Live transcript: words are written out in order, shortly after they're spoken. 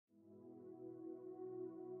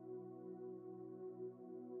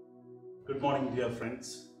Good morning, dear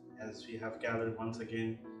friends. As we have gathered once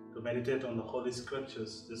again to meditate on the Holy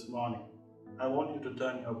Scriptures this morning, I want you to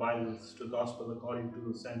turn your Bibles to Gospel according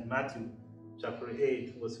to St. Matthew, chapter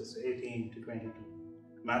 8, verses 18 to 22.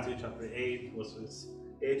 Matthew chapter 8, verses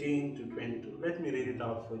 18 to 22. Let me read it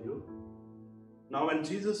out for you. Now, when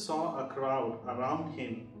Jesus saw a crowd around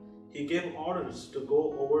him, he gave orders to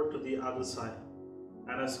go over to the other side.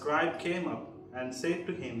 And a scribe came up and said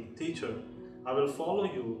to him, Teacher, I will follow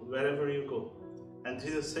you wherever you go. And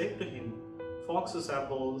Jesus said to him, Foxes have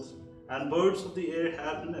holes, and birds of the air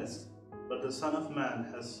have nests, but the Son of Man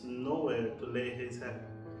has nowhere to lay his head.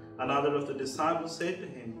 Another of the disciples said to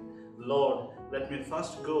him, Lord, let me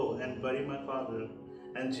first go and bury my father.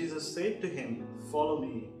 And Jesus said to him, Follow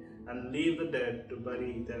me, and leave the dead to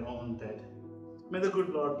bury their own dead. May the good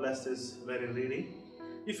Lord bless this very reading.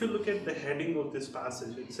 If you look at the heading of this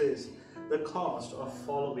passage, it says, the cost of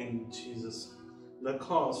following Jesus. The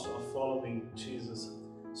cost of following Jesus.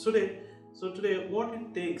 So today, what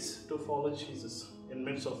it takes to follow Jesus in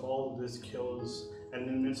midst of all this chaos and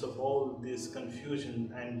in midst of all this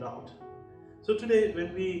confusion and doubt. So today,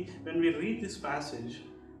 when we read this passage,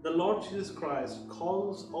 the Lord Jesus Christ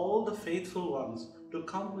calls all the faithful ones to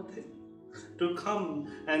come with Him, to come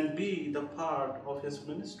and be the part of His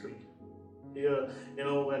ministry. Here,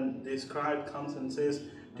 when the scribe comes and says,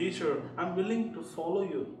 Teacher, I'm willing to follow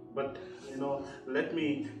you, but let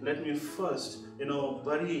me first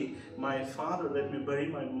bury my father, let me bury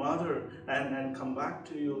my mother, and come back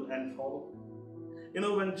to you and follow.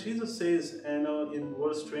 When Jesus says, in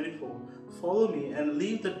verse 24, follow me and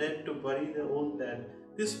leave the dead to bury their own dead,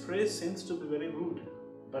 this praise seems to be very rude.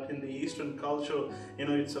 But in the Eastern culture,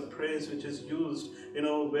 it's a praise which is used,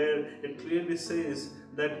 where it clearly says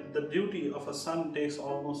that the duty of a son takes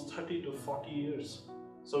almost 30 to 40 years.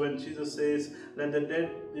 So when Jesus says, let the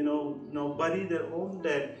dead, bury their own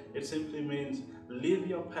dead, it simply means leave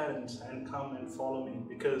your parents and come and follow me,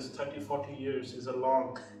 because 30, 40 years is a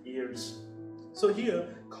long years. So here,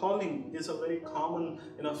 calling is a very common,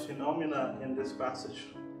 phenomena in this passage.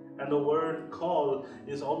 And the word call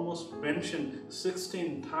is almost mentioned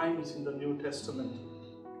 16 times in the New Testament.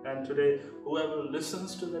 And today, whoever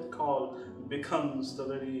listens to that call becomes the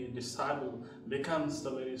very disciple, becomes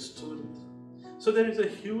the very student. So there is a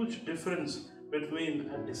huge difference between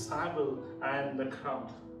a disciple and the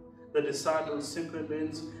crowd. The disciple simply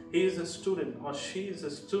means he is a student or she is a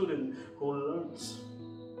student who learns.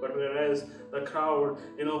 But whereas the crowd,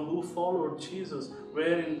 who followed Jesus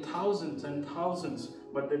were in thousands and thousands,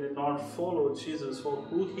 but they did not follow Jesus for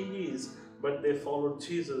who He is, but they followed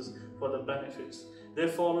Jesus for the benefits. They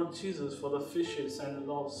followed Jesus for the fishes and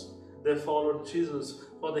the loaves. They followed Jesus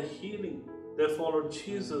for the healing. They followed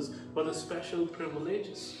Jesus for the special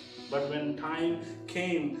privileges. But when time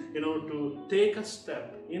came, to take a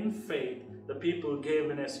step in faith, the people gave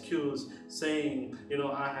an excuse saying,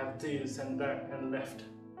 I have this and that, and left.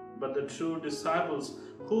 But the true disciples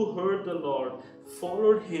who heard the Lord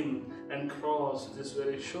followed Him and crossed this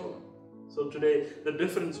very shore. So today, the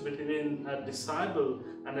difference between a disciple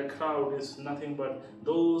and a crowd is nothing but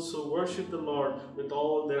those who worship the Lord with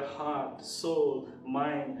all their heart, soul,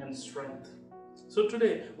 mind, and strength. So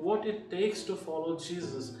today, what it takes to follow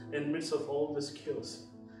Jesus in midst of all this chaos.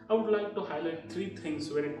 I would like to highlight three things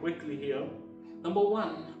very quickly here. Number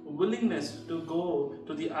one, willingness to go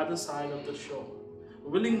to the other side of the shore.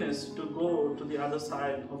 Willingness to go to the other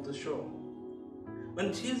side of the shore.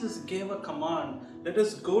 When Jesus gave a command, let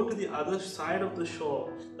us go to the other side of the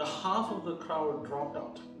shore, the half of the crowd dropped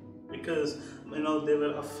out because they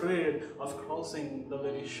were afraid of crossing the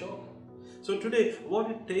very shore. So today, what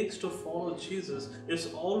it takes to follow Jesus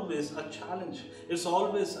is always a challenge. It's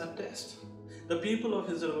always a test. The people of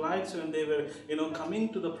Israelites, when they were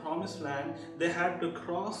coming to the promised land, they had to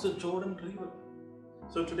cross the Jordan River.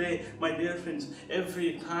 So today, my dear friends,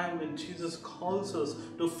 every time when Jesus calls us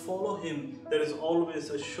to follow Him, there is always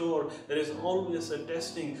a shore, there is always a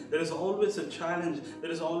testing, there is always a challenge,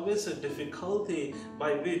 there is always a difficulty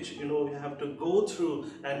by which, we have to go through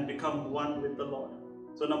and become one with the Lord.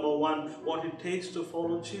 So number one, what it takes to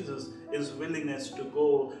follow Jesus is willingness to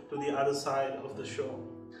go to the other side of the shore.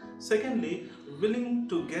 Secondly, willing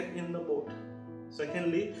to get in the boat.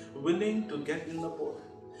 Secondly, willing to get in the boat.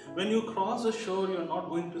 When you cross the shore, you're not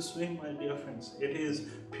going to swim, my dear friends. It is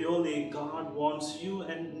purely God wants you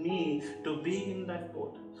and me to be in that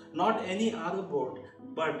boat. Not any other boat,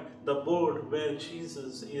 but the boat where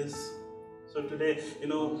Jesus is. So today,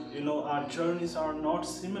 our journeys are not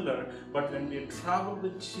similar, but when we travel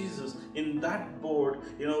with Jesus in that boat,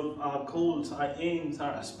 our goals, our aims,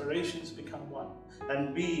 our aspirations become one.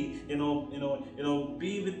 And be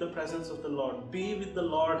with the presence of the Lord, be with the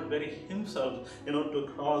Lord very Himself, to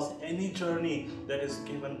cross any journey that is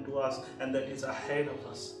given to us and that is ahead of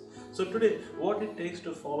us. So today, what it takes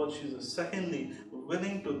to follow Jesus. Secondly,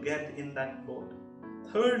 willing to get in that boat.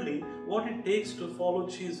 Thirdly, what it takes to follow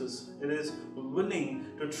Jesus, it is willing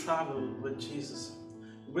to travel with Jesus.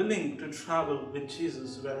 Willing to travel with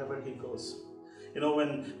Jesus wherever He goes.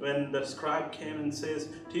 When the scribe came and says,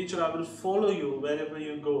 "Teacher, I will follow you wherever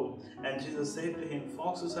you go." And Jesus said to him,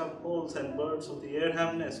 "Foxes have holes and birds of the air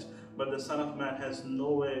have nests, but the Son of Man has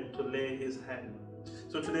nowhere to lay His head."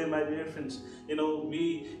 So today, my dear friends,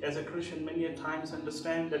 we as a Christian many a times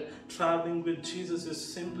understand that traveling with Jesus is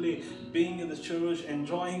simply being in the church,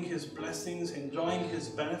 enjoying His blessings, enjoying His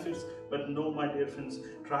benefits. But no, my dear friends,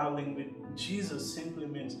 traveling with Jesus simply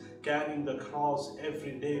means carrying the cross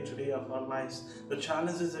every day today of our lives. The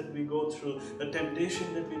challenges that we go through, the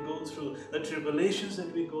temptation that we go through, the tribulations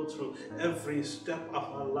that we go through, every step of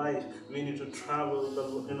our life, we need to travel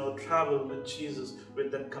with Jesus,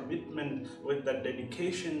 with that commitment, with that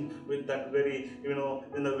dedication, with that very,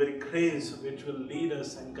 the very grace which will lead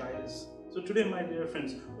us and guide us. So today, my dear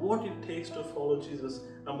friends, what it takes to follow Jesus.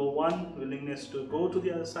 Number one, willingness to go to the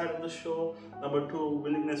other side of the shore. Number two,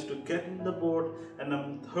 willingness to get in the boat.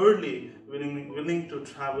 And thirdly, willing to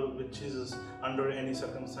travel with Jesus under any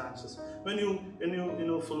circumstances. When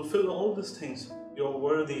you fulfill all these things, you're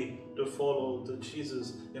worthy to follow the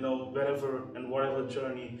Jesus, wherever and whatever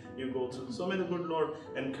journey you go through. So may the good Lord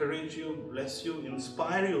encourage you, bless you,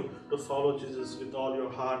 inspire you to follow Jesus with all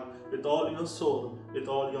your heart, with all your soul, with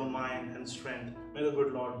all your mind and strength. May the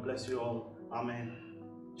good Lord bless you all. Amen.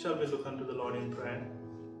 Shall we look unto the Lord in prayer?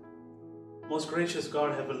 Most gracious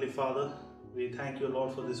God, Heavenly Father, we thank you,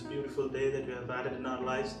 Lord, for this beautiful day that you have added in our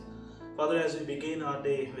lives. Father, as we begin our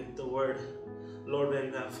day with the word, Lord, where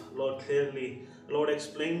you have, Lord, clearly, Lord,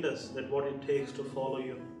 explained us that what it takes to follow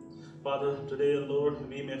you. Father, today, Lord,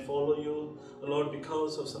 we may follow you, Lord,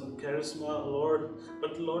 because of some charisma, Lord.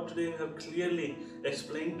 But, Lord, today you have clearly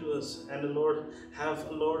explained to us and, Lord,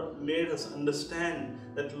 have, Lord, made us understand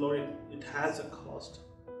that, Lord, it has a cost.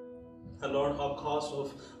 Lord, a cost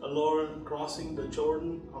of, Lord, crossing the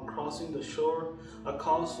Jordan, or crossing the shore, a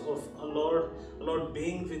cost of, Lord,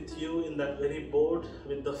 being with you in that very boat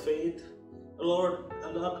with the faith, Lord,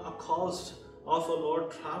 a cost of,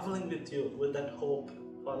 Lord, traveling with you with that hope.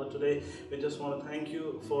 Father, today we just want to thank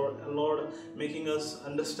you for, Lord, making us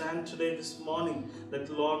understand today, this morning,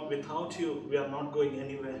 that, Lord, without you we are not going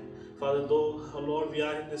anywhere. Father, though, Lord, we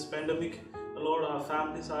are in this pandemic, Lord, our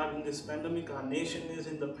families are in this pandemic, our nation is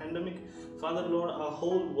in the pandemic. Father, Lord, our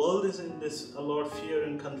whole world is in this, Lord, fear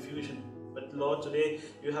and confusion. But, Lord, today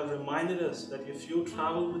you have reminded us that if you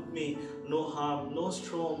travel with me, no harm, no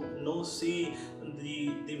storm, no sea,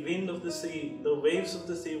 the wind of the sea, the waves of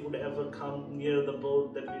the sea would ever come near the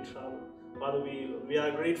boat that we travel. Father, we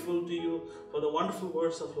are grateful to you for the wonderful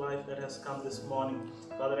words of life that has come this morning.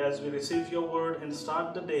 Father, as we receive your word and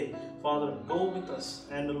start the day, Father, go with us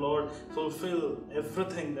and, Lord, fulfill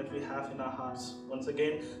everything that we have in our hearts. Once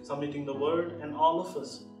again, submitting the word and all of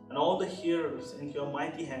us and all the hearers into your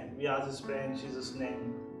mighty hand. We ask this prayer in Jesus'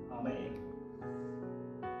 name. Amen.